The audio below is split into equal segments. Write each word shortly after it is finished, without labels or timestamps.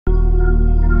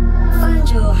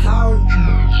I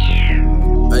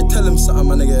tell him something,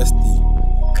 my nigga SD.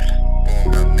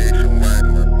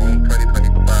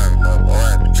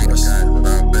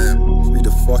 Free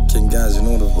the fucking guys, you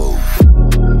know the vote.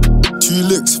 2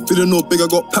 licks, feeling no big, I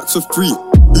got packs for free.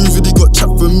 Usually got chat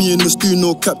for me in the stew,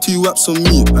 no cap, 2 waps on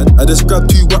me. I just grabbed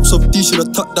 2 waps off D,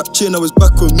 should've tucked that chain, I was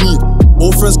back on me.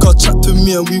 All friends can't chat to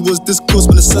me and we was this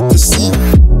close when it's sad to see.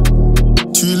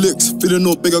 2 licks, feeling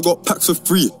no big, I got packs for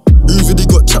free. Usually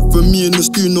got chat for me in the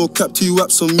stew, no cap, 2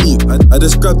 waps on me. I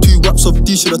just grabbed 2 waps off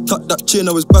D, should've tucked that chain,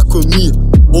 I was back on me.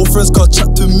 All friends can't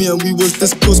chat to me and we was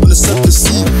this close when it's sad to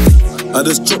see. I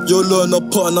just dropped your low in a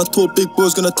pot and I told big bro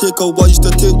it's gonna take a while. Used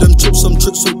to take them trips, some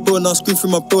trips with bro, now scream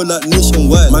through my bro like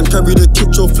nationwide. Man carry the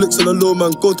kit, your flicks on the low,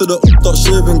 man go to the up, start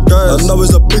shaving guys. And now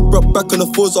it's a big rap back on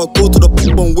the fours, I'll go to the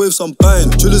pop on waves, I'm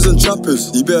buying drillers and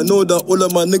trappers. You better know that all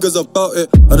of my niggas about it.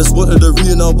 I just wanted a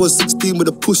real and I was 16 with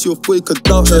a pussy or 4 you could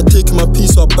doubt it. Taking my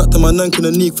piece, so I backed to my nank in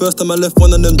the knee. First time I left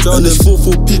one of them drowning.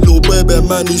 4-4 Pete, little boy, bear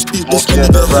man who speak this can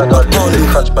be better hit by pounding.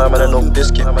 Catch my man, I know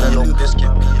biscuit,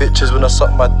 bitches when I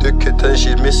suck my dick, it tell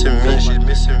she's missing me.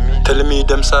 Telling me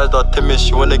them sides are timid,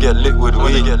 she wanna get lit with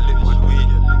weed.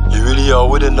 You really are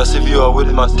with it, that's if you are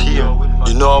with my team.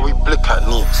 You know how we blick at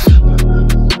needs.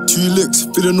 2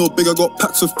 licks, feeling no big, I got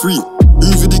packs for free.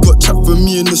 Usually got chat for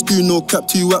me in the stew, no cap,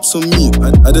 2 waps on me.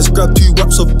 I just grabbed 2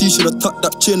 waps off D, should've tucked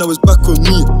that chain, I was back on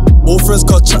me. All friends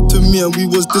can't chat to me and we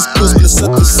was this close when it's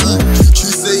sad to see. You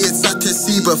say it's sad to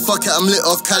see, but fuck it, I'm lit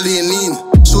off Cali and lean.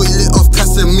 Shorty lit off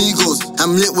Casamigos,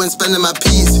 I'm lit when spending my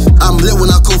peas. I'm lit when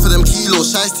I go for them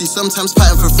kilos, shiesty, sometimes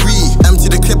patting for free.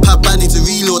 Empty the clip, I bad need to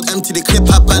reload. Empty the clip,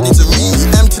 I bad need to read.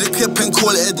 Empty the clip and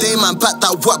call it a day, man. Back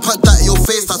that whack, punch that in your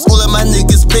face. That's all of my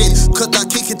niggas paid. Cut that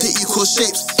kick it to equal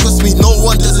shapes. Trust me, no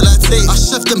one does it like tape. I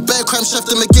chef them, bear crime, chef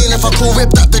them again. If I go rip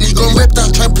that, then he gon' rip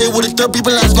that. Try and play with it, dirty,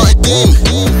 but that's not a game.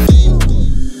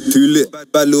 2 lit,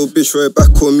 bad little bitch, throw it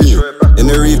back on me. In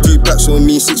the reef, 2 packs on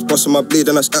me, 6 bars on my blade,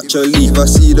 and that's actually. If I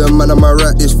see them, man, on my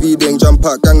right, this feeding. Jump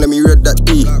out, gang, let me read that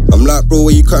D. I'm like, bro,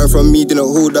 where you cutting from me? Didn't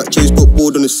hold that chase, put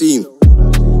board on the scene.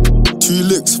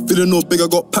 2 licks, feeling no big, I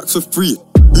got packs for free.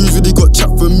 Usually got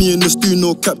chat for me in the stew,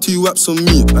 no cap, 2 waps on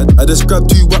me. I just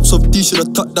grabbed 2 waps off D,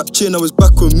 should've tucked that chain, I was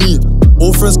back on me.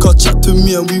 All friends can't chat to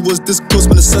me and we was this close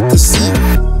when it's sad to see.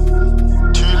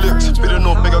 2 licks, feeling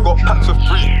no big, I got packs for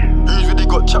free. Usually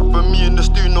got chat for me in the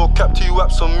stew, no cap, 2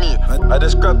 waps on me. I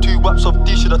just grabbed 2 waps off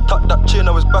D, should've tucked that chain,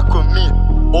 I was back on me.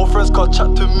 All friends can't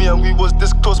chat to me and we was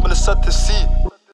this close when it's sad to see.